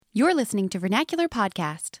You're listening to Vernacular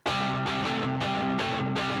Podcast.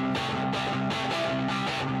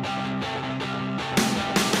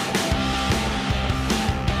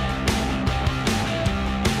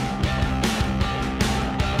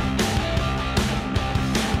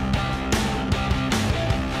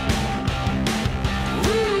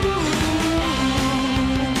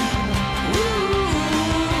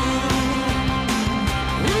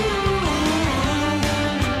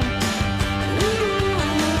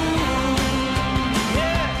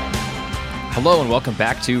 Hello and welcome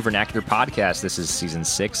back to Vernacular Podcast. This is Season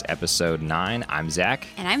 6, Episode 9. I'm Zach.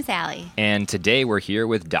 And I'm Sally. And today we're here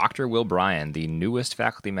with Dr. Will Bryan, the newest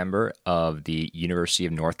faculty member of the University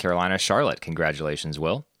of North Carolina, Charlotte. Congratulations,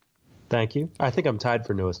 Will. Thank you. I think I'm tied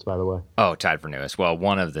for newest, by the way. Oh, tied for newest. Well,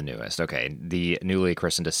 one of the newest. Okay. The newly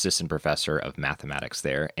christened assistant professor of mathematics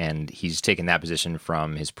there. And he's taken that position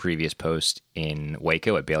from his previous post in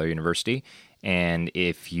Waco at Baylor University. And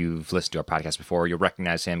if you've listened to our podcast before, you'll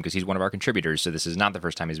recognize him because he's one of our contributors. So this is not the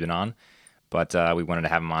first time he's been on, but we wanted to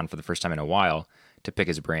have him on for the first time in a while to pick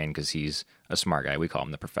his brain because he's a smart guy. We call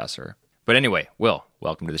him the professor. But anyway, Will,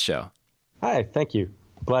 welcome to the show. Hi, thank you.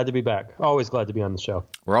 Glad to be back. Always glad to be on the show.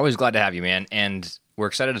 We're always glad to have you, man. And we're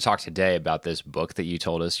excited to talk today about this book that you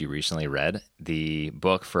told us you recently read. The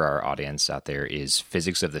book for our audience out there is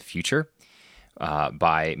Physics of the Future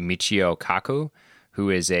by Michio Kaku, who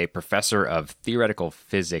is a professor of theoretical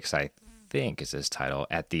physics, I think is his title,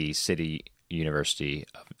 at the City University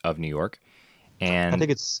of New York. And I think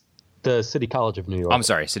it's the City College of New York. I'm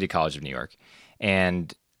sorry, City College of New York.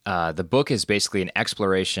 And the book is basically an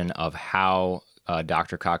exploration of how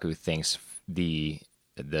Dr. Kaku thinks the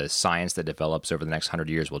science that develops over the next 100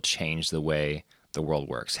 years will change the way the world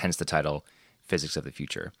works, hence the title, Physics of the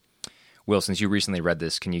Future. Will, since you recently read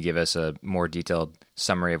this, can you give us a more detailed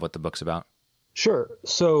summary of what the book's about? Sure.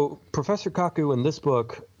 So Professor Kaku in this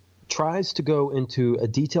book tries to go into a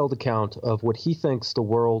detailed account of what he thinks the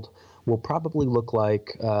world will probably look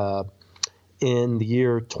like in the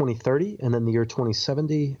year 2030, and then the year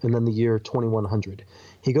 2070, and then the year 2100.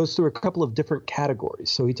 He goes through a couple of different categories.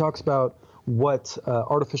 So he talks about what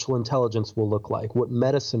artificial intelligence will look like, what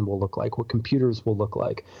medicine will look like, what computers will look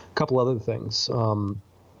like, a couple other things,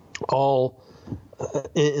 all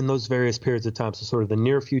in those various periods of time. So sort of the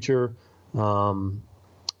near future,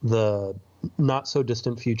 the not so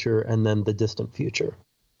distant future, and then the distant future.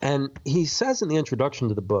 And he says in the introduction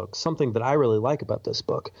to the book, something that I really like about this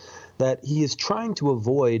book, that he is trying to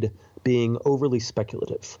avoid being overly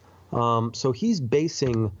speculative. So he's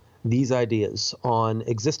basing these ideas on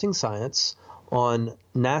existing science, on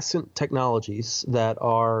nascent technologies that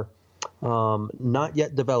are not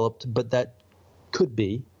yet developed, but that could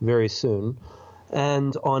be very soon,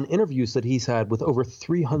 and on interviews that he's had with over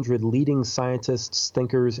 300 leading scientists,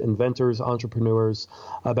 thinkers, inventors, entrepreneurs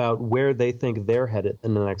about where they think they're headed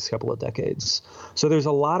in the next couple of decades. So there's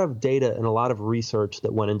a lot of data and a lot of research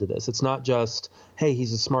that went into this. It's not just, hey,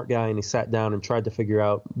 he's a smart guy and he sat down and tried to figure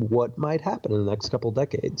out what might happen in the next couple of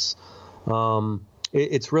decades.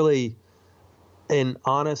 It's really an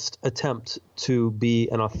honest attempt to be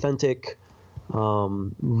an authentic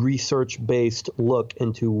research-based look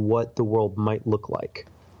into what the world might look like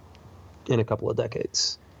in a couple of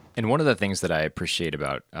decades. And one of the things that I appreciate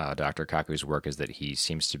about Dr. Kaku's work is that he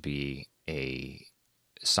seems to be a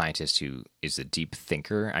scientist who is a deep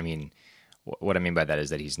thinker. I mean, what I mean by that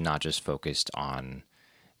is that he's not just focused on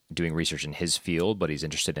doing research in his field, but he's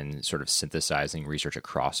interested in sort of synthesizing research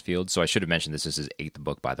across fields. So I should have mentioned this is his 8th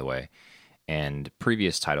book, by the way. And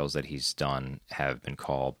previous titles that he's done have been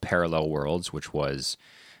called Parallel Worlds, which was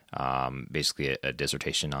basically a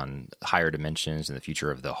dissertation on higher dimensions and the future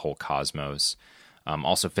of the whole cosmos.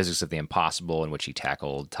 Also Physics of the Impossible, in which he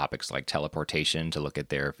tackled topics like teleportation to look at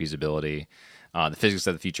their feasibility. The Physics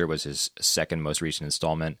of the Future was his second most recent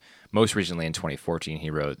installment. Most recently in 2014, he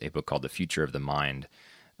wrote a book called The Future of the Mind.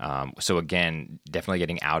 So again, definitely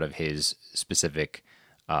getting out of his specific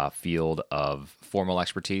field of formal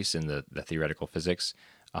expertise in the theoretical physics,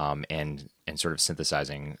 and sort of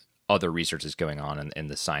synthesizing other research that's going on in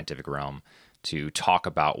the scientific realm to talk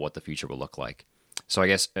about what the future will look like. So I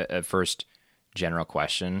guess a first general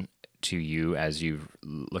question to you as you've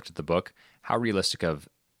looked at the book, how realistic of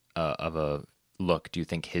a look do you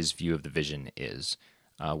think his view of the vision is?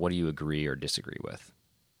 What do you agree or disagree with?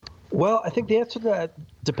 Well, I think the answer to that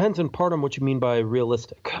depends in part on what you mean by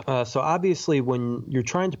realistic. So obviously, when you're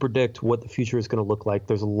trying to predict what the future is going to look like,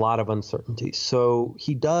 there's a lot of uncertainty. So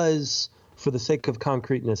he does, for the sake of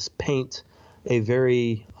concreteness, paint a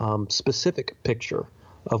very specific picture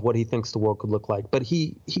of what he thinks the world could look like. But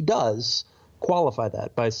he does qualify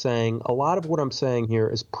that by saying a lot of what I'm saying here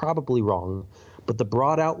is probably wrong, but the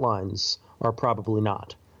broad outlines are probably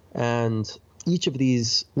not. And each of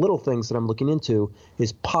these little things that I'm looking into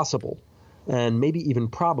is possible and maybe even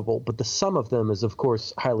probable, but the sum of them is, of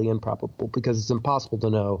course, highly improbable because it's impossible to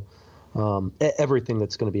know everything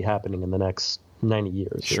that's going to be happening in the next 90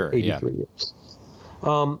 years or 83 years.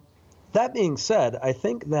 That being said, I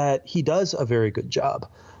think that he does a very good job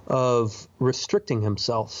of restricting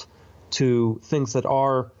himself to things that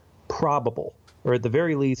are probable, or at the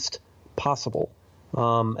very least possible.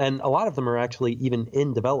 And a lot of them are actually even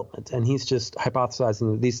in development. And he's just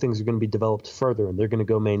hypothesizing that these things are going to be developed further and they're going to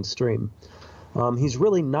go mainstream. He's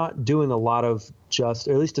really not doing a lot of or at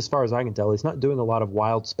least as far as I can tell, he's not doing a lot of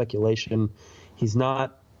wild speculation. He's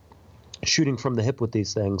not shooting from the hip with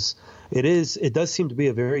these things. It does seem to be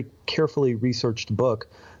a very carefully researched book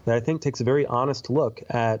that I think takes a very honest look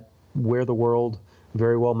at where the world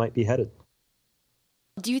very well might be headed.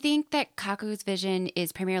 Do you think that Kaku's vision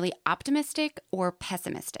is primarily optimistic or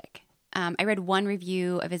pessimistic? I read one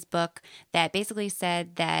review of his book that basically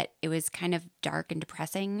said that it was kind of dark and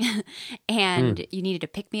depressing and you needed to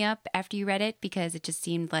pick me up after you read it because it just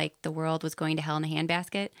seemed like the world was going to hell in a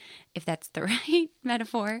handbasket, if that's the right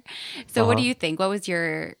metaphor. So what do you think? What was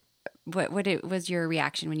your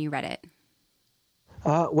reaction when you read it?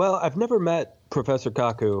 Well, I've never met Professor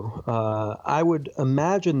Kaku. I would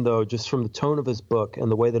imagine, though, just from the tone of his book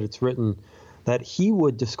and the way that it's written, that he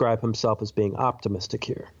would describe himself as being optimistic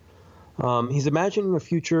here. He's imagining a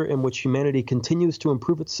future in which humanity continues to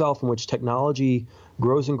improve itself, in which technology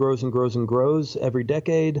grows and grows and grows and grows every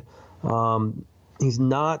decade. He's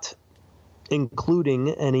not including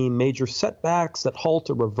any major setbacks that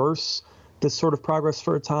halt or reverse this sort of progress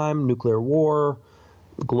for a time, nuclear war,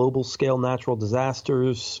 global scale natural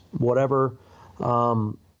disasters, whatever.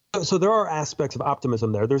 So there are aspects of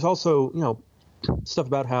optimism there. There's also, stuff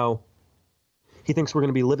about how he thinks we're going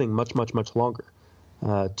to be living much, much, much longer,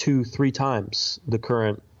 2-3 times the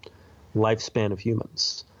current lifespan of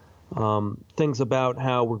humans. Things about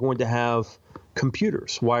how we're going to have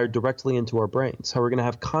computers wired directly into our brains, how we're going to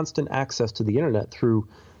have constant access to the internet through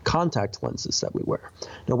contact lenses that we wear.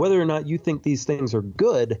 Now, whether or not you think these things are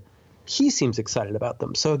good, he seems excited about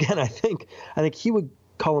them. So again, I think he would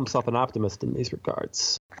call himself an optimist in these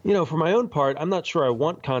regards. For my own part, I'm not sure I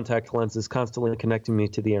want contact lenses constantly connecting me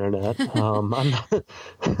to the internet. I'm not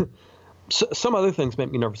some other things make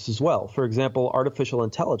me nervous as well. For example, artificial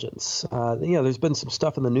intelligence. There's been some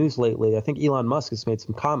stuff in the news lately. I think Elon Musk has made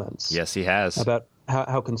some comments. Yes, he has. About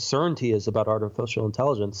how concerned he is about artificial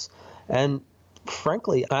intelligence. And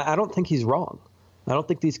frankly, I don't think he's wrong. I don't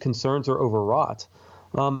think these concerns are overwrought.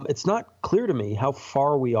 It's not clear to me how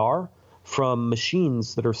far we are from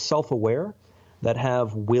machines that are self-aware, that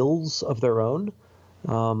have wills of their own.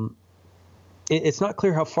 It's not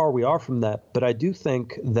clear how far we are from that, but I do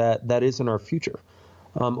think that is in our future.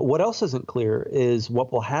 What else isn't clear is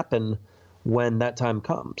what will happen when that time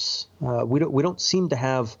comes. We don't seem to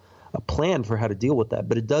have a plan for how to deal with that,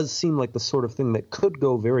 but it does seem like the sort of thing that could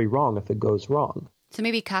go very wrong if it goes wrong. So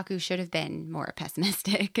maybe Kaku should have been more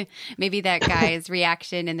pessimistic. Maybe that guy's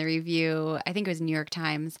reaction in the review, I think it was New York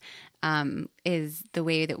Times, is the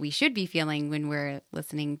way that we should be feeling when we're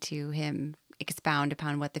listening to him expound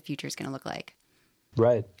upon what the future is going to look like.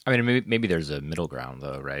 Right. I mean, maybe there's a middle ground,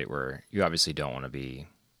 though, right, where you obviously don't want to be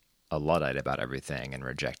a Luddite about everything and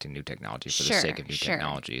rejecting new technology for the sake of new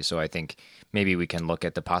technology. So I think maybe we can look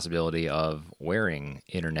at the possibility of wearing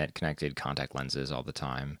internet-connected contact lenses all the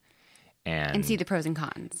time. And see the pros and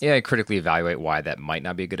cons. Yeah, critically evaluate why that might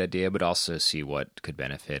not be a good idea, but also see what could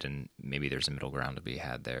benefit, and maybe there's a middle ground to be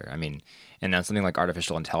had there. I mean, and then something like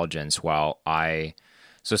artificial intelligence,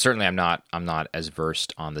 so certainly I'm not as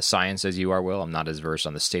versed on the science as you are, Will. I'm not as versed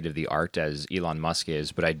on the state of the art as Elon Musk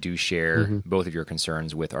is, but I do share both of your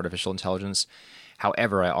concerns with artificial intelligence.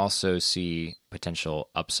 However, I also see potential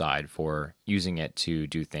upside for using it to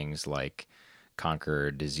do things like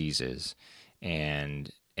conquer diseases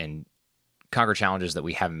and conquer challenges that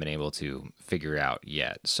we haven't been able to figure out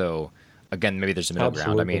yet. So again, maybe there's a middle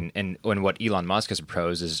ground. I mean, and what Elon Musk has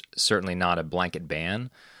proposed is certainly not a blanket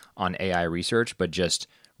ban on AI research, but just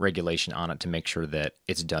regulation on it to make sure that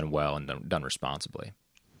it's done well and done responsibly.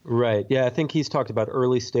 Right. Yeah, I think he's talked about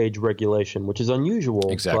early stage regulation, which is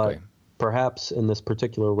unusual, exactly, but perhaps in this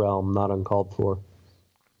particular realm, not uncalled for.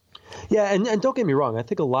 Yeah, and don't get me wrong. I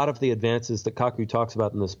think a lot of the advances that Kaku talks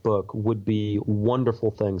about in this book would be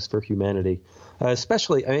wonderful things for humanity,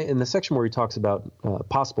 especially in the section where he talks about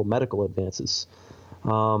possible medical advances.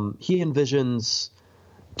 He envisions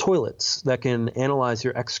toilets that can analyze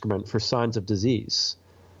your excrement for signs of disease,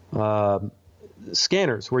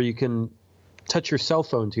 scanners where you can touch your cell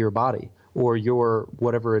phone to your body or your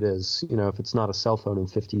whatever it is, if it's not a cell phone in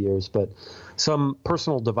 50 years, but some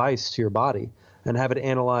personal device to your body, and have it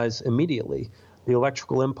analyze immediately the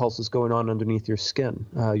electrical impulses going on underneath your skin,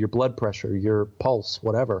 your blood pressure, your pulse,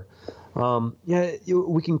 whatever.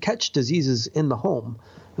 We can catch diseases in the home.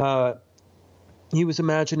 He was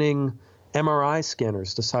imagining MRI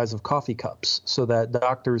scanners the size of coffee cups so that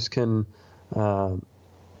doctors can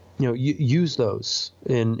use those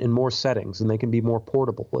in more settings, and they can be more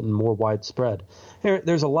portable and more widespread.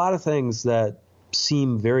 There's a lot of things that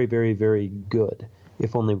seem very, very, very good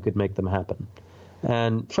if only we could make them happen.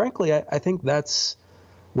 And frankly, I think that's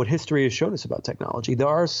what history has shown us about technology. There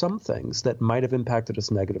are some things that might have impacted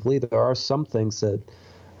us negatively. There are some things that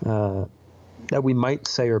we might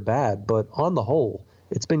say are bad, but on the whole,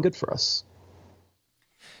 it's been good for us.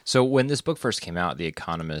 So when this book first came out, The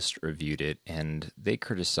Economist reviewed it, and they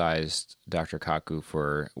criticized Dr. Kaku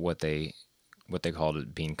for what they called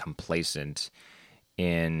it being complacent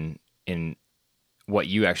in what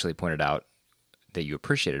you actually pointed out that you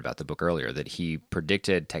appreciated about the book earlier, that he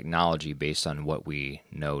predicted technology based on what we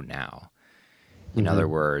know now. In other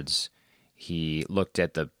words, he looked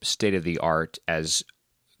at the state of the art as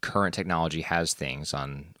current technology has things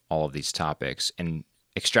on all of these topics and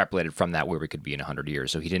extrapolated from that where we could be in 100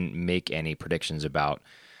 years. So he didn't make any predictions about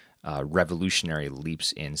revolutionary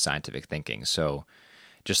leaps in scientific thinking. So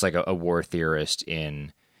just like a war theorist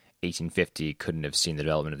in 1850 couldn't have seen the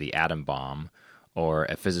development of the atom bomb, or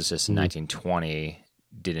a physicist in 1920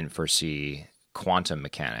 didn't foresee quantum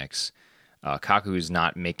mechanics, Kaku is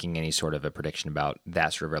not making any sort of a prediction about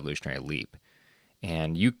that sort of revolutionary leap.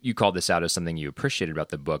 And you called this out as something you appreciated about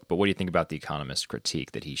the book, but what do you think about The Economist's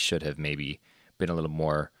critique that he should have maybe been a little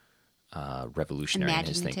more revolutionary in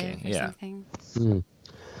his thinking? Yeah.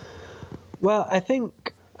 Well, I think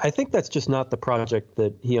that's just not the project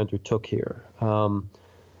that he undertook here.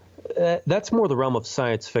 That's more the realm of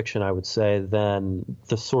science fiction, I would say, than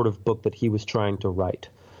the sort of book that he was trying to write.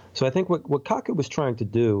 So I think what Kaku was trying to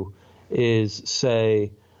do is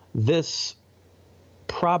say, this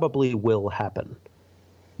probably will happen,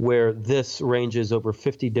 where this ranges over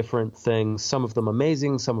 50 different things, some of them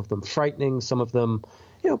amazing, some of them frightening, some of them,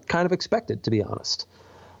 kind of expected, to be honest.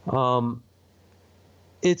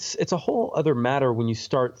 It's a whole other matter when you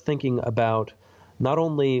start thinking about not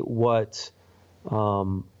only what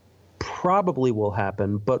probably will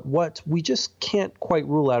happen, but what we just can't quite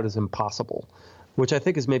rule out as impossible, which I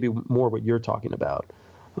think is maybe more what you're talking about.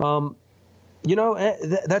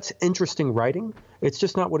 That's interesting writing. It's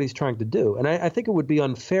just not what he's trying to do. And I think it would be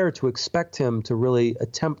unfair to expect him to really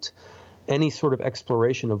attempt any sort of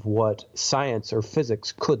exploration of what science or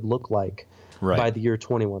physics could look like by the year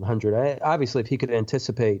 2100. Obviously, if he could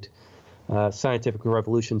anticipate scientific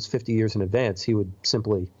revolutions 50 years in advance, he would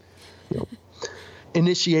simply,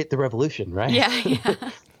 initiate the revolution, right? Yeah.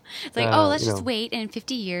 It's like, let's just wait, and in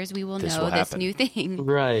 50 years we will know this new thing.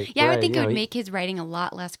 Right. Yeah, I would think it would make his writing a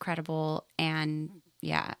lot less credible. And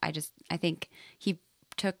yeah, I think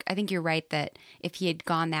you're right that if he had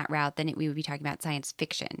gone that route, then we would be talking about science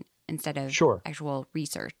fiction instead of actual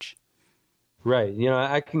research. Right.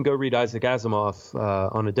 I can go read Isaac Asimov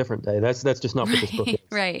on a different day. That's just not what this book is.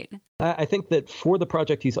 Right. I think that for the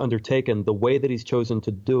project he's undertaken, the way that he's chosen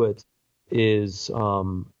to do it is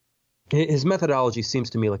his methodology seems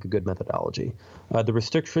to me like a good methodology. The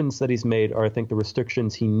restrictions that he's made are, I think, the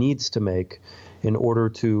restrictions he needs to make in order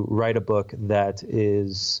to write a book that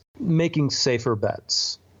is making safer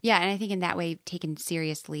bets. Yeah, and I think in that way taken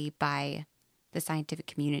seriously by the scientific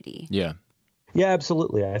community. Yeah. Yeah,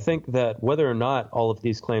 absolutely. I think that whether or not all of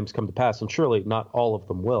these claims come to pass, and surely not all of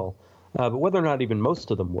them will, but whether or not even most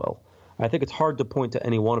of them will, I think it's hard to point to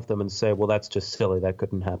any one of them and say, well, that's just silly. That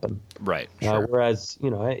couldn't happen. Right. Sure. Whereas,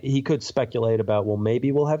 he could speculate about, well,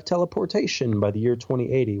 maybe we'll have teleportation by the year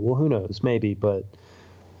 2080. Well, who knows? Maybe, but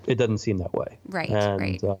it doesn't seem that way. Right. And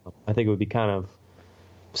right. I think it would be kind of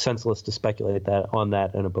senseless to speculate on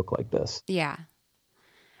that in a book like this. Yeah.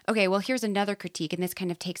 Okay, well, here's another critique, and this kind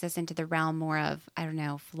of takes us into the realm more of,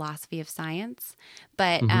 philosophy of science.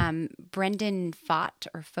 But Brendan Fott,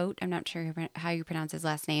 I'm not sure how you pronounce his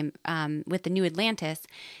last name, with the New Atlantis,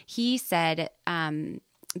 he said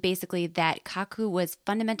basically that Kaku was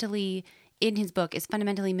fundamentally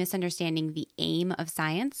misunderstanding the aim of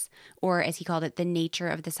science, or as he called it, the nature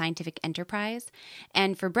of the scientific enterprise.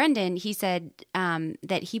 And for Brendan, he said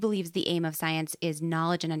that he believes the aim of science is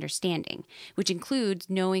knowledge and understanding, which includes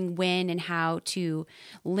knowing when and how to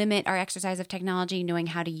limit our exercise of technology, knowing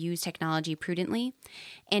how to use technology prudently.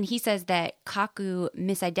 And he says that Kaku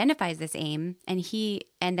misidentifies this aim, and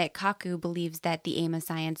that Kaku believes that the aim of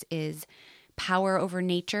science is power over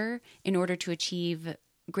nature in order to achieve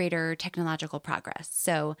greater technological progress.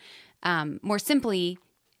 So more simply,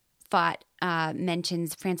 Fott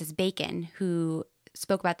mentions Francis Bacon, who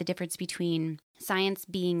spoke about the difference between science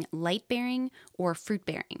being light-bearing or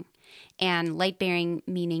fruit-bearing. And light-bearing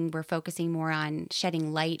meaning we're focusing more on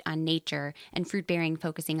shedding light on nature, and fruit-bearing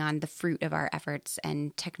focusing on the fruit of our efforts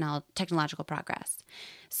and technological progress.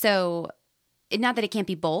 So not that it can't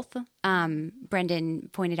be both. Brendan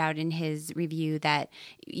pointed out in his review that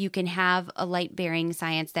you can have a light-bearing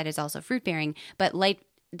science that is also fruit-bearing, but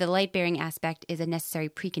the light-bearing aspect is a necessary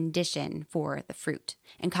precondition for the fruit,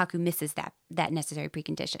 and Kaku misses that necessary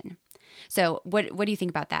precondition. So what do you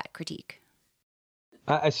think about that critique?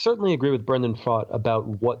 I certainly agree with Brendan Fott about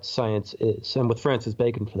what science is, and with Francis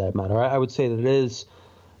Bacon for that matter. I would say that it is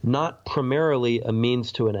not primarily a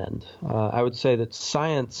means to an end. I would say that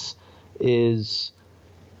science is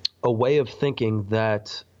a way of thinking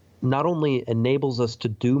that not only enables us to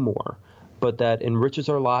do more, but that enriches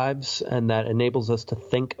our lives and that enables us to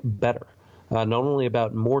think better, not only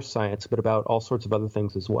about more science, but about all sorts of other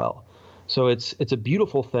things as well. So it's a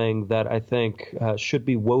beautiful thing that I think should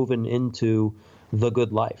be woven into the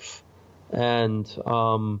good life. And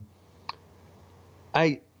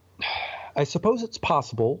I suppose it's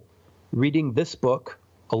possible, reading this book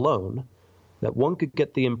alone, that one could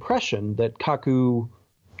get the impression that Kaku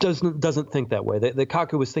doesn't think that way. That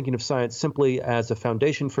Kaku was thinking of science simply as a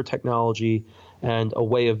foundation for technology and a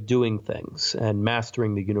way of doing things and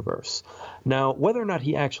mastering the universe. Now, whether or not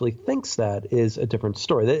he actually thinks that is a different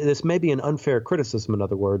story. This may be an unfair criticism, in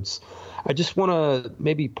other words. I just want to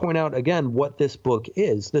maybe point out again what this book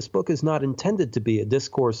is. This book is not intended to be a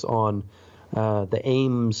discourse on the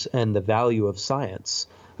aims and the value of science.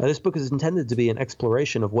 This book is intended to be an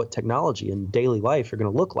exploration of what technology and daily life are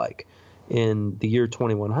going to look like in the year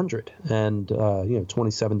 2100 and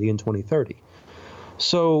 2070 and 2030.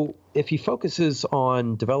 So if he focuses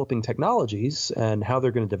on developing technologies and how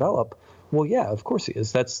they're going to develop, well, yeah, of course he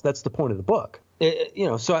is. That's the point of the book.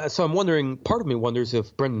 So I'm wondering. Part of me wonders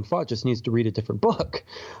if Brendan Fott just needs to read a different book,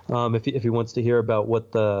 if he wants to hear about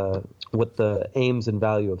what the aims and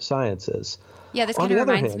value of science is. Yeah, this kind of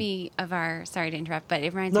reminds me of our, sorry to interrupt, but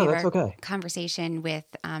it reminds me of our conversation with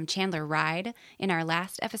Chandler Ride in our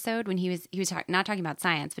last episode when he was not talking about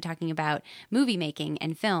science, but talking about movie making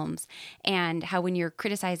and films, and how when you're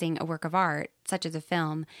criticizing a work of art, such as a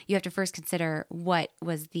film, you have to first consider what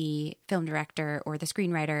was the film director or the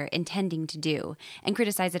screenwriter intending to do and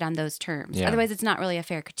criticize it on those terms. Yeah. Otherwise, it's not really a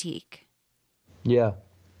fair critique. Yeah,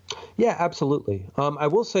 absolutely. I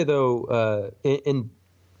will say, though, in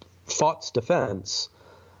Fott's defense,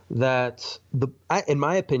 that in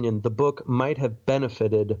my opinion, the book might have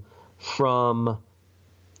benefited from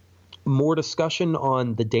more discussion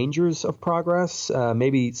on the dangers of progress,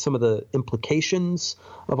 maybe some of the implications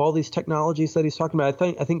of all these technologies that he's talking about.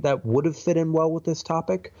 I think that would have fit in well with this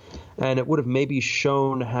topic, and it would have maybe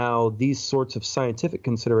shown how these sorts of scientific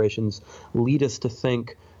considerations lead us to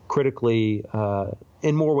think critically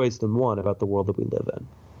in more ways than one about the world that we live in.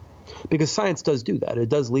 Because science does do that. It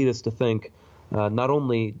does lead us to think not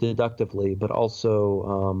only deductively, but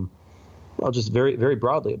also just very, very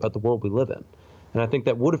broadly about the world we live in. And I think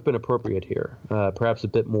that would have been appropriate here, perhaps a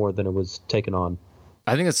bit more than it was taken on.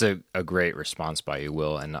 I think that's a great response by you,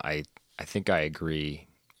 Will, and I think I agree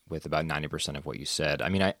with about 90% of what you said. I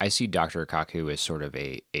mean, I see Dr. Kaku as sort of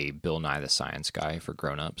a Bill Nye the Science Guy for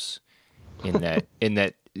grown-ups, in that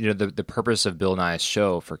the purpose of Bill Nye's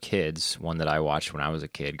show for kids, one that I watched when I was a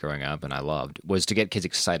kid growing up and I loved, was to get kids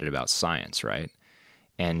excited about science, right?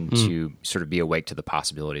 And to sort of be awake to the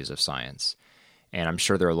possibilities of science. And I'm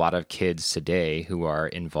sure there are a lot of kids today who are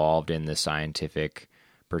involved in the scientific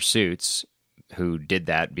pursuits who did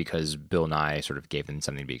that because Bill Nye sort of gave them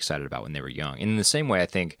something to be excited about when they were young. And in the same way, I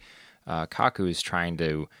think Kaku is trying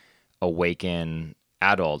to awaken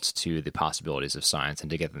adults to the possibilities of science and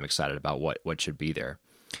to get them excited about what should be there.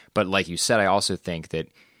 But like you said, I also think that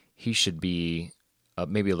he should be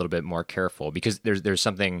maybe a little bit more careful, because there's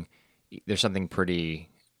something pretty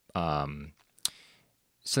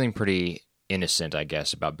innocent, I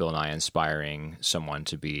guess, about Bill Nye inspiring someone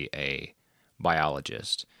to be a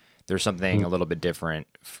biologist. There's something a little bit different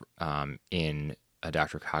in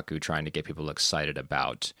Dr. Kaku trying to get people excited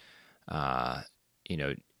about,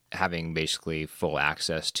 having basically full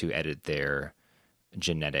access to edit their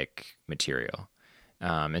genetic material.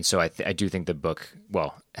 And so I do think the book,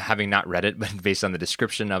 well, having not read it, but based on the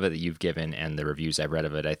description of it that you've given and the reviews I've read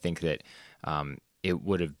of it, I think that it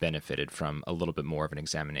would have benefited from a little bit more of an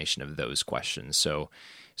examination of those questions. So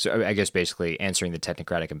I guess basically answering the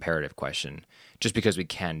technocratic imperative question, just because we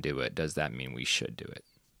can do it, does that mean we should do it?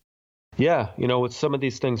 Yeah, with some of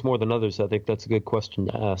these things more than others, I think that's a good question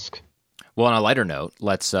to ask. Well, on a lighter note,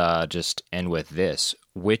 let's just end with this.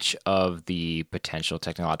 Which of the potential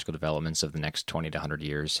technological developments of the next 20 to 100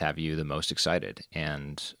 years have you the most excited?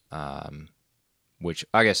 And which,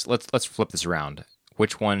 I guess, let's flip this around.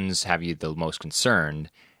 Which ones have you the most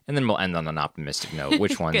concerned? And then we'll end on an optimistic note.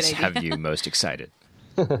 Which ones have you most excited?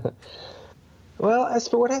 Well, as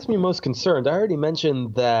for what has me most concerned, I already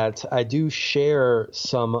mentioned that I do share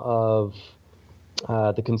some of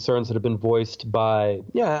the concerns that have been voiced by,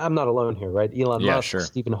 I'm not alone here, right? Elon Musk, sure.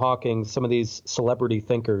 Stephen Hawking, some of these celebrity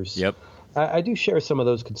thinkers. Yep. I do share some of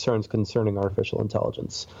those concerns concerning artificial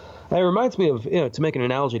intelligence. It reminds me of, to make an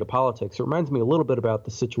analogy to politics, it reminds me a little bit about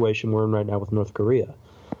the situation we're in right now with North Korea.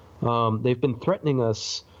 They've been threatening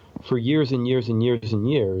us for years and years and years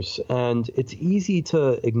and years, and it's easy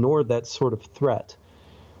to ignore that sort of threat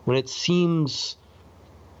when it seems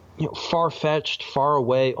far-fetched, far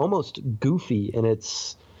away, almost goofy, and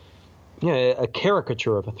it's a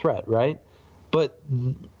caricature of a threat, right? But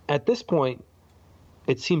at this point,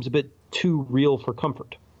 it seems a bit too real for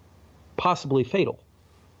comfort, possibly fatal.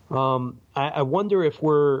 I wonder if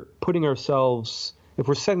we're setting ourselves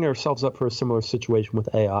up for a similar situation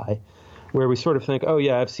with AI, where we sort of think, oh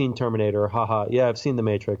yeah, I've seen Terminator, haha, yeah, I've seen The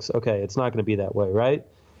Matrix, okay, it's not going to be that way, right?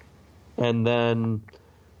 And then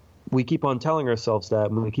we keep on telling ourselves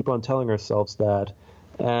that,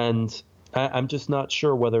 and I'm just not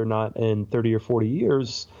sure whether or not in 30 or 40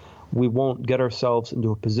 years we won't get ourselves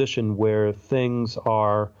into a position where things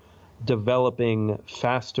are developing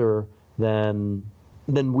faster than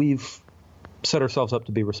we've set ourselves up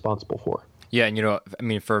to be responsible for. Yeah, and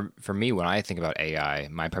for me, when I think about AI,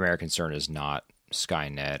 my primary concern is not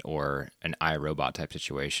Skynet or an iRobot type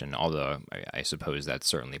situation, although I suppose that's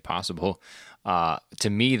certainly possible. To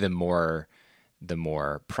me, the more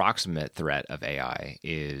proximate threat of AI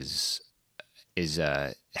is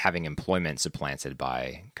having employment supplanted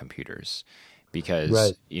by computers, because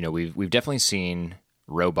right. We've definitely seen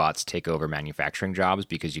robots take over manufacturing jobs,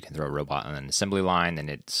 because you can throw a robot on an assembly line and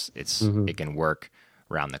it can work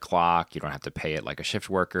around the clock. You don't have to pay it like a shift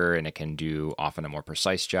worker, and it can do often a more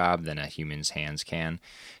precise job than a human's hands can.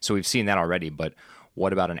 So we've seen that already, but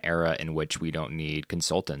what about an era in which we don't need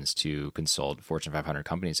consultants to consult Fortune 500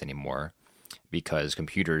 companies anymore, because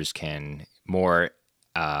computers can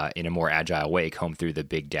in a more agile way comb through the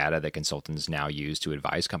big data that consultants now use to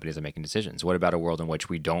advise companies on making decisions? What about a world in which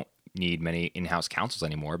we don't need many in-house counsels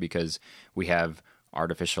anymore, because we have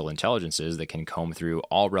artificial intelligences that can comb through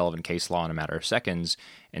all relevant case law in a matter of seconds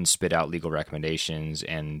and spit out legal recommendations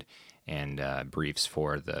and briefs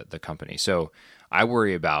for the company? So I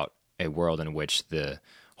worry about a world in which the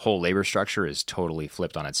whole labor structure is totally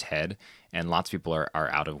flipped on its head, and lots of people are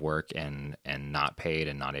out of work and not paid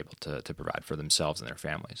and not able to provide for themselves and their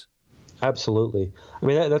families. Absolutely. I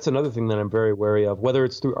mean, that's another thing that I'm very wary of, whether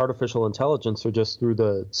it's through artificial intelligence or just through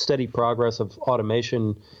the steady progress of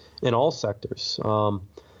automation in all sectors.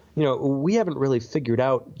 We haven't really figured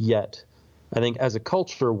out yet, I think, as a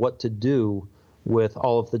culture, what to do with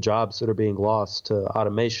all of the jobs that are being lost to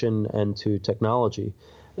automation and to technology.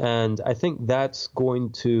 And I think that's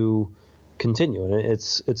going to continue, and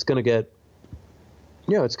it's going to get,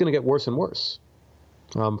 it's going to get worse and worse.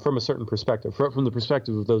 From a certain perspective, from the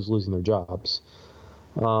perspective of those losing their jobs.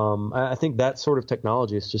 I think that sort of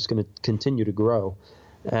technology is just going to continue to grow.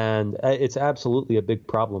 And it's absolutely a big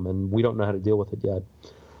problem, and we don't know how to deal with it yet.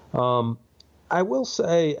 I will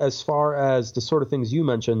say, as far as the sort of things you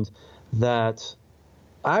mentioned, that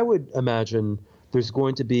I would imagine there's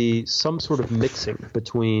going to be some sort of mixing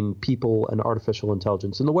between people and artificial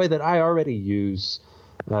intelligence in the way that I already use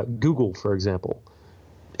Google, for example,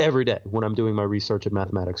 every day when I'm doing my research in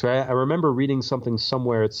mathematics. Right? I remember reading something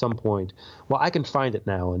somewhere at some point. Well, I can find it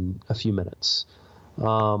now in a few minutes.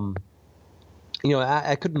 I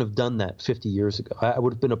couldn't have done that 50 years ago. I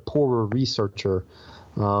would have been a poorer researcher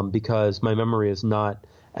because my memory is not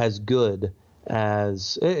as good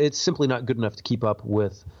as – it's simply not good enough to keep up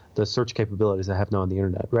with the search capabilities I have now on the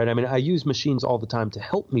internet. Right? I mean, I use machines all the time to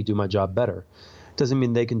help me do my job better. It doesn't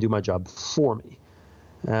mean they can do my job for me.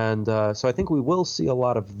 And so I think we will see a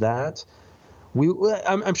lot of that.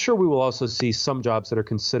 I'm sure we will also see some jobs that are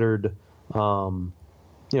considered,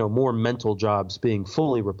 more mental jobs being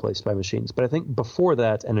fully replaced by machines. But I think before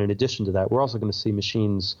that, and in addition to that, we're also going to see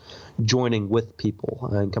machines joining with people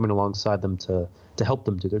and coming alongside them to help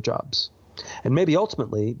them do their jobs. And maybe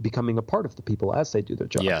ultimately becoming a part of the people as they do their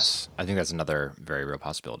jobs. Yes, I think that's another very real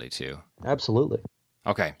possibility too. Absolutely.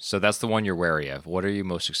 Okay, so that's the one you're wary of. What are you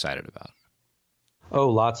most excited about? Oh,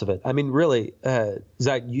 lots of it. I mean, really,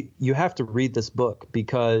 Zach, you have to read this book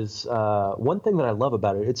because one thing that I love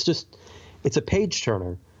about it, it's a page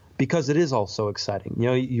turner because it is all so exciting. You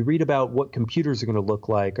know, you read about what computers are going to look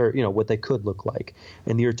like, or, you know, what they could look like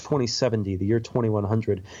in the year 2070, the year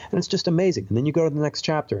 2100. And it's just amazing. And then you go to the next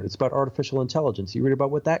chapter and it's about artificial intelligence. You read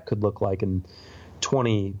about what that could look like in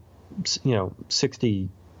 60,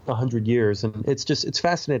 100 years. And it's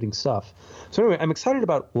fascinating stuff. So anyway, I'm excited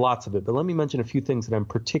about lots of it, but let me mention a few things that I'm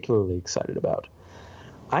particularly excited about.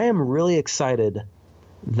 I am really excited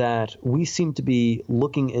that we seem to be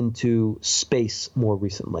looking into space more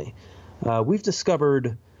recently. We've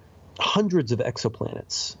discovered hundreds of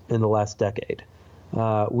exoplanets in the last decade.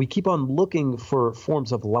 We keep on looking for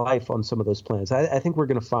forms of life on some of those planets. I think we're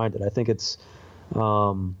going to find it. I think it's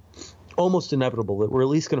almost inevitable that we're at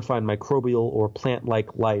least going to find microbial or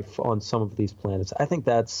plant-like life on some of these planets. I think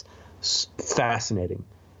that's fascinating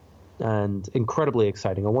and incredibly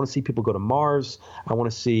exciting. I want to see people go to Mars. I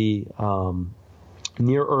want to see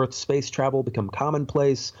near-Earth space travel become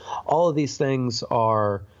commonplace. All of these things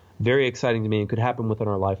are very exciting to me and could happen within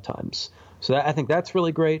our lifetimes. So I think that's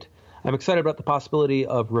really great. I'm excited about the possibility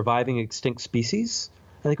of reviving extinct species.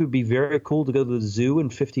 I think it would be very cool to go to the zoo in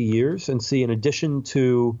 50 years and see, in addition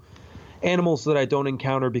to animals that I don't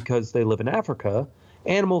encounter because they live in Africa,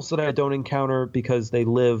 animals that I don't encounter because they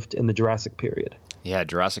lived in the Jurassic period. Yeah,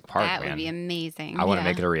 Jurassic Park, That man. would be amazing. I want to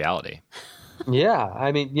make it a reality. Yeah,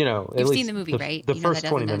 I mean, you know, You've at seen least the movie, right? The You know first that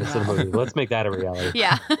 20 doesn't minutes end of the well. movie. Let's make that a reality.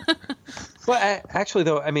 Yeah. Well, actually,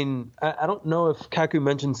 though, I mean, I don't know if Kaku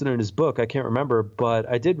mentions it in his book. I can't remember, but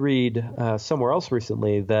I did read somewhere else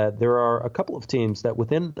recently that there are a couple of teams that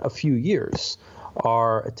within a few years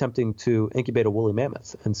are attempting to incubate a woolly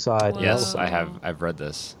mammoth inside. Whoa. Yes, I've read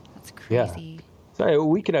this. That's crazy. So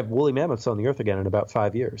we could have woolly mammoths on the Earth again in about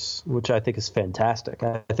 5 years, which I think is fantastic.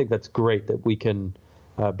 I think that's great that we can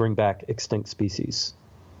bring back extinct species.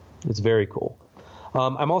 It's very cool.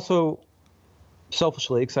 I'm also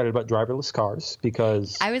selfishly excited about driverless cars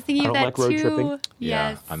because I was thinking I of don't that like road too. tripping. Yeah,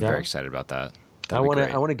 Yes. I'm very excited about that. I That'd be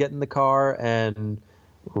want great. to get in the car and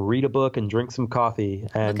read a book and drink some coffee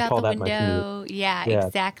and Look out call the that my commute. window. Yeah, Yeah.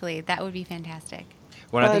 exactly. That would be fantastic.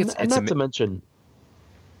 Well, I think And not to mention.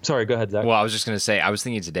 Sorry, go ahead, Zach. Well, I was just going to say, I was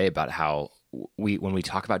thinking today about how when we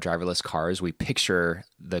talk about driverless cars, we picture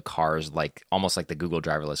the cars like almost like the Google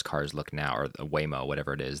driverless cars look now, or the Waymo,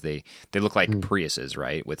 whatever it is. They look like Priuses,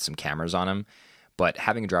 right, with some cameras on them. But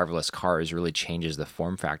having driverless cars really changes the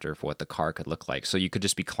form factor for what the car could look like. So you could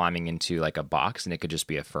just be climbing into like a box, and it could just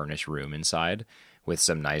be a furnished room inside with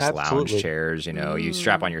some nice Absolutely. lounge chairs. You know, you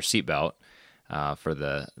strap on your seatbelt. For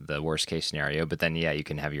the worst case scenario, but then you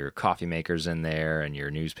can have your coffee makers in there and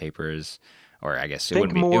your newspapers, or I guess it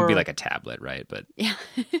would be like a tablet, right? But Yeah.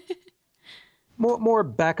 more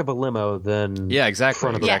back of a limo than exactly,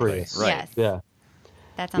 front of a Yes. Prius. Right. Yes. Yeah.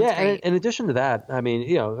 That sounds Yeah, and great. in addition to that, I mean,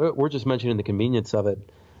 you know, we're just mentioning the convenience of it.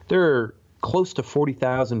 There are close to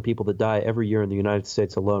 40,000 people that die every year in the United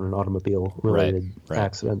States alone in automobile-related Right.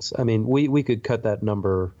 accidents. I mean, we could cut that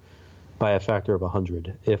number by a factor of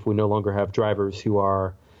 100 if we no longer have drivers who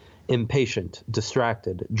are impatient,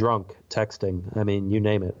 distracted, drunk, texting. I mean, you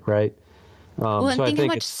name it, right? Well, and so I think how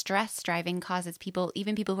think much stress driving causes people,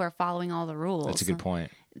 even people who are following all the rules. that's a good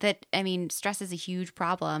point. That, I mean, stress is a huge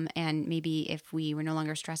problem. And maybe if we were no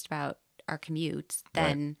longer stressed about our commutes,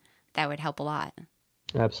 then that would help a lot.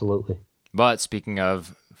 absolutely. But speaking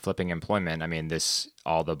of flipping employment, I mean,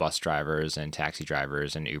 all the bus drivers and taxi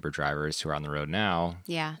drivers and Uber drivers who are on the road now,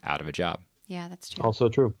 Yeah. out of a job. Yeah, that's true. Also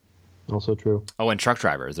true. Also true. Oh, and truck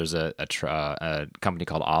drivers. There's a company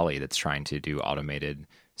called Ollie that's trying to do automated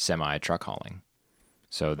semi-truck hauling.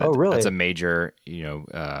 So Oh, really? that's a major,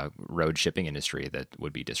 road shipping industry that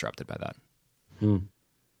would be disrupted by that.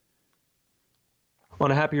 On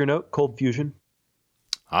a happier note, cold fusion.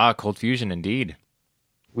 Cold fusion, indeed.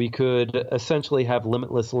 We could essentially have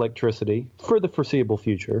limitless electricity for the foreseeable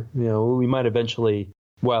future. You know, we might eventually.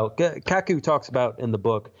 Well, Kaku talks about in the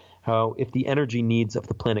book how if the energy needs of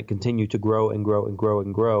the planet continue to grow and grow and grow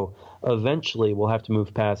and grow, eventually we'll have to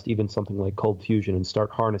move past even something like cold fusion and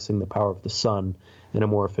start harnessing the power of the sun in a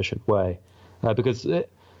more efficient way.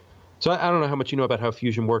 So I don't know how much you know about how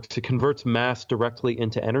fusion works. It converts mass directly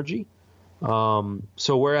into energy.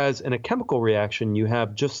 So whereas in a chemical reaction, you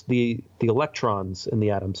have just the electrons in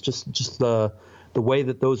the atoms, just the way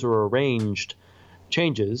that those are arranged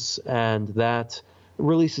changes, and that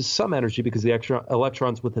releases some energy because the extra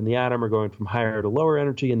electrons within the atom are going from higher to lower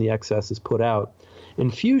energy, and the excess is put out. In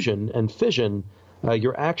fusion and fission,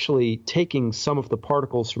 you're actually taking some of the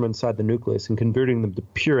particles from inside the nucleus and converting them to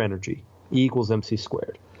pure energy, E =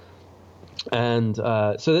 mc². And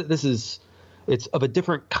so this is it's of a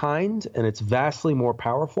different kind, and it's vastly more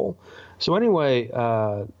powerful. So anyway,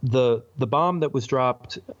 the bomb that was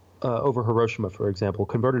dropped over Hiroshima, for example,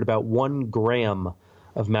 converted about 1 gram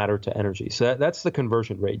of matter to energy. So that's the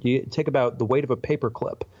conversion rate. You take about the weight of a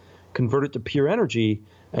paperclip, convert it to pure energy,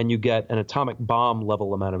 and you get an atomic bomb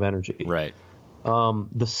level amount of energy. Right.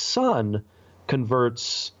 The sun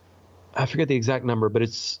converts, I forget the exact number, but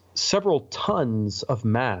it's several tons of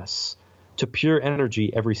mass to pure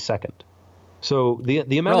energy every second. So the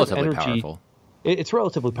amount Relatively of energy, powerful. it's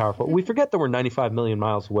relatively powerful. We forget that we're 95 million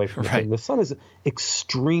miles away from the Right. thing. The sun is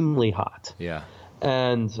extremely hot. Yeah.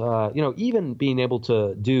 And, even being able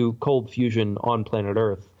to do cold fusion on planet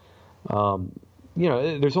Earth,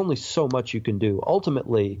 there's only so much you can do.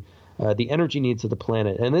 Ultimately, the energy needs of the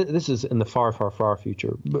planet, and this is in the far, far, far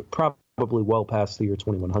future, but probably well past the year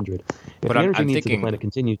 2100. If But the I'm energy needs of thinking- the planet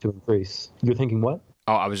continue to increase, you're thinking what?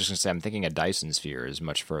 Oh, I was just going to say, I'm thinking a Dyson sphere is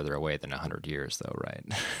much further away than 100 years, though, right?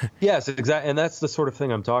 Yes, exactly, and that's the sort of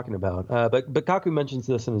thing I'm talking about. But Kaku mentions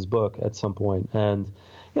this in his book at some point, and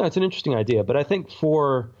it's an interesting idea. But I think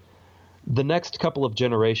for the next couple of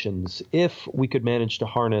generations, if we could manage to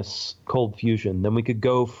harness cold fusion, then we could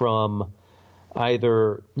go from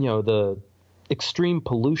either the extreme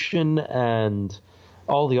pollution and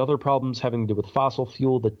all the other problems having to do with fossil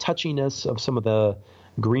fuel, the touchiness of some of the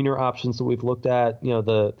greener options that we've looked at,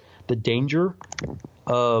 the danger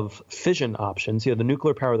of fission options. The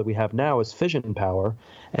nuclear power that we have now is fission power,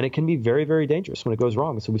 and it can be very, very dangerous when it goes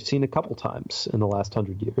wrong. So we've seen a couple times in the last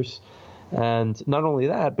 100 years. And not only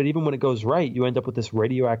that, but even when it goes right, you end up with this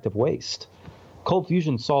radioactive waste. Cold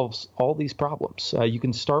fusion solves all these problems. You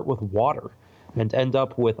can start with water and end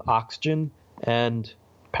up with oxygen and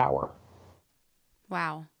power.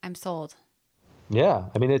 Wow, I'm sold. Yeah,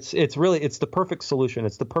 I mean, it's the perfect solution.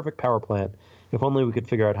 It's the perfect power plant. If only we could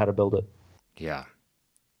figure out how to build it. Yeah.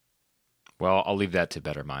 Well, I'll leave that to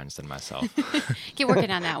better minds than myself. Get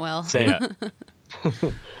working on that, Will. Same.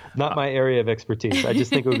 Not my area of expertise. I just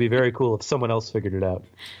think it would be very cool if someone else figured it out.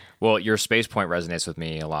 Well, your space point resonates with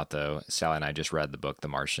me a lot, though. Sally and I just read the book The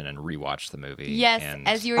Martian and rewatched the movie. Yes, and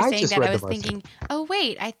as you were saying just that, read I The was Martian. thinking, oh,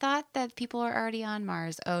 wait, I thought that people are already on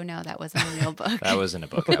Mars. Oh, no, that wasn't a real book. That wasn't a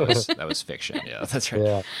book. That was fiction. Yeah, that's right.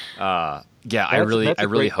 Yeah. I That's really a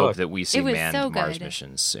great hope book. that we see It was manned so Mars good.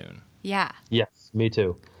 missions soon. Yeah. Yes, me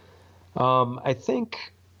too. I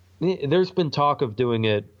think there's been talk of doing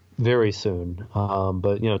it very soon,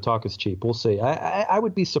 but talk is cheap. We'll see. I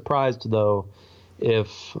would be surprised though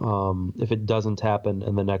if it doesn't happen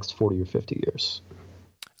in the next 40 or 50 years.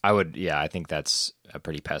 I think that's a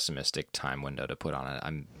pretty pessimistic time window to put on it.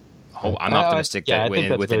 I'm optimistic I that think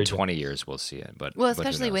that's within very 20 years we'll see it. But Well, but who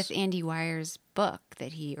especially knows? with Andy Weir's book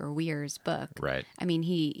Weir's book. Right. I mean,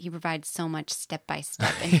 he provides so much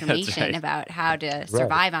step-by-step information right. about how to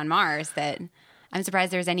survive on Mars that I'm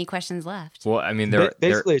surprised there's any questions left. Well, I mean, there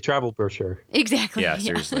Basically, a travel brochure. Exactly. yeah,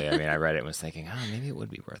 seriously. I mean, I read it and was thinking, maybe it would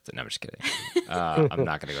be worth it. No, I'm just kidding. I'm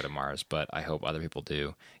not going to go to Mars, but I hope other people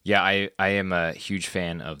do. Yeah, I am a huge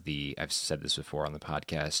fan of I've said this before on the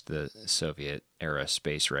podcast, the Soviet era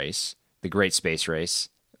space race, the Great Space Race,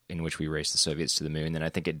 in which we raced the Soviets to the moon. And I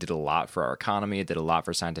think it did a lot for our economy. It did a lot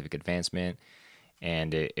for scientific advancement.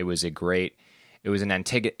 And it was a great... It was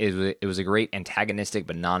a great antagonistic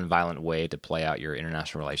but non-violent way to play out your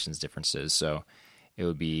international relations differences. So it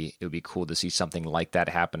would be cool to see something like that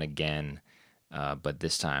happen again, but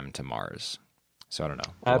this time to Mars. So I don't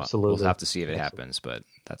know. Absolutely. We'll have to see if it happens, but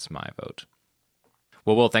that's my vote.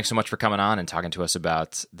 Well, Will, thanks so much for coming on and talking to us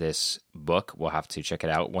about this book. We'll have to check it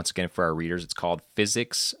out. Once again, for our readers, it's called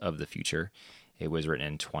Physics of the Future. It was written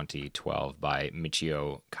in 2012 by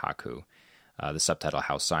Michio Kaku. The subtitle,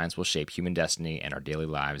 How Science Will Shape Human Destiny and Our Daily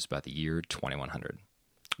Lives by the Year 2100.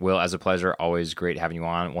 Will, as a pleasure, always great having you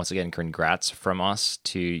on. Once again, congrats from us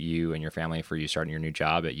to you and your family for you starting your new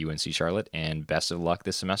job at UNC Charlotte, and best of luck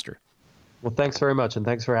this semester. Well, thanks very much, and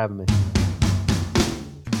thanks for having me.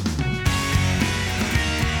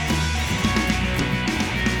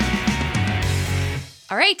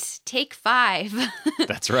 All right, take 5.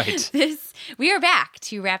 That's right. We are back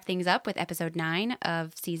to wrap things up with episode 9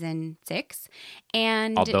 of season 6.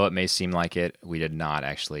 And Although it may seem like it, we did not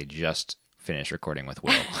actually just finish recording with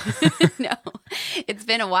Will. no, it's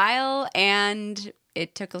been a while and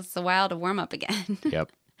it took us a while to warm up again.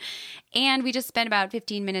 Yep. And we just spent about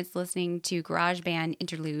 15 minutes listening to GarageBand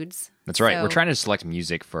interludes. That's right. So- We're trying to select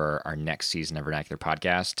music for our next season of Vernacular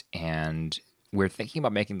Podcast, and we're thinking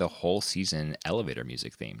about making the whole season elevator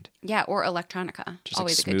music themed. Yeah, or electronica. Just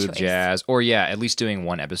Always like a good smooth choice. jazz. Or at least doing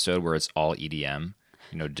one episode where it's all EDM,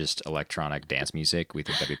 just electronic dance music. We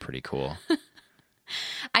think that'd be pretty cool.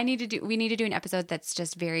 We need to do an episode that's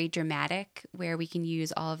just very dramatic, where we can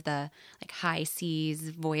use all of the like High Seas,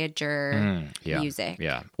 Voyager music.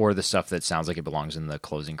 Yeah. Or the stuff that sounds like it belongs in the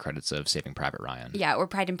closing credits of Saving Private Ryan. Yeah, or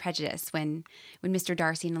Pride and Prejudice, when Mr.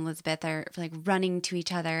 Darcy and Elizabeth are like running to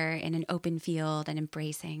each other in an open field and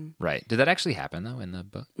embracing. Right. Did that actually happen though in the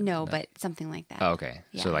book? No, but something like that. Oh, okay.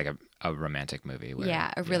 Yeah. So like a romantic movie.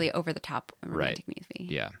 Where, a really over the top romantic movie.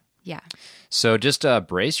 Yeah. Yeah. So just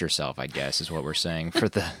brace yourself, I guess, is what we're saying for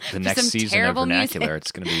the next season of Vernacular.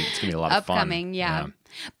 It's gonna be a lot of fun. Upcoming, yeah.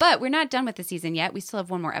 But we're not done with the season yet. We still have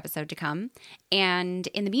one more episode to come. And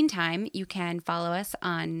in the meantime, you can follow us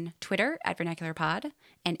on Twitter at VernacularPod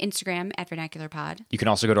and Instagram at VernacularPod. You can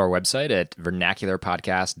also go to our website at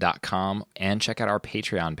vernacularpodcast.com and check out our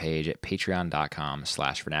Patreon page at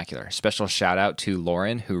patreon.com/vernacular. Special shout out to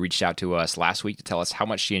Lauren, who reached out to us last week to tell us how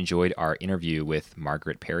much she enjoyed our interview with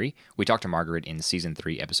Margaret Perry. We talked to Margaret in season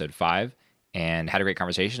 3, episode 5. And had a great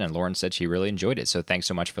conversation, and Lauren said she really enjoyed it. So thanks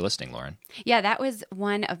so much for listening, Lauren. Yeah, that was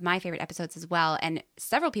one of my favorite episodes as well. And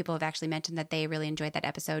several people have actually mentioned that they really enjoyed that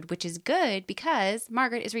episode, which is good because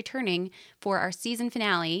Margaret is returning for our season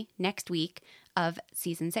finale next week of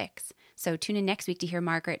season 6. So tune in next week to hear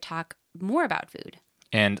Margaret talk more about food.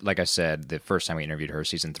 And like I said, the first time we interviewed her,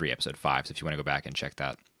 season 3, episode 5. So if you want to go back and check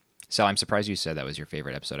that. Sal, I'm surprised you said that was your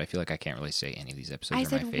favorite episode. I feel like I can't really say any of these episodes are my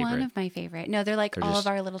favorite. I said one of my favorite. No, they're like all of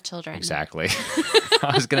our little children. Exactly.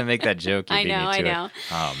 I was going to make that joke. You I know.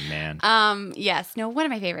 Oh, man. Yes. No, one of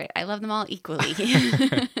my favorite. I love them all equally.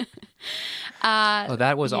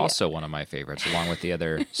 That was also one of my favorites, along with the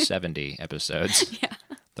other 70 episodes. Yeah.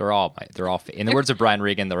 They're all in the words of Brian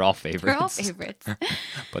Regan, they're all favorites. They're all favorites.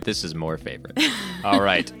 But this is more favorite. All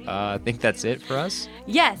right. I think that's it for us.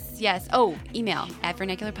 Yes. Oh, email at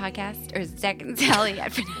vernacularpodcast or Zach and Sally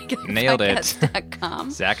at vernacularpodcast.com. Nailed it.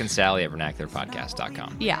 Zach and Sally at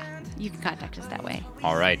vernacularpodcast.com. Yeah. You can contact us that way.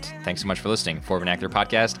 All right. Thanks so much for listening. For Vernacular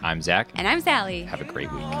Podcast, I'm Zach. And I'm Sally. Have a great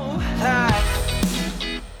week.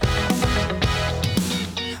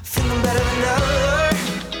 Feeling better than ever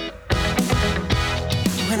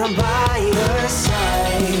when I'm by your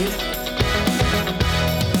side.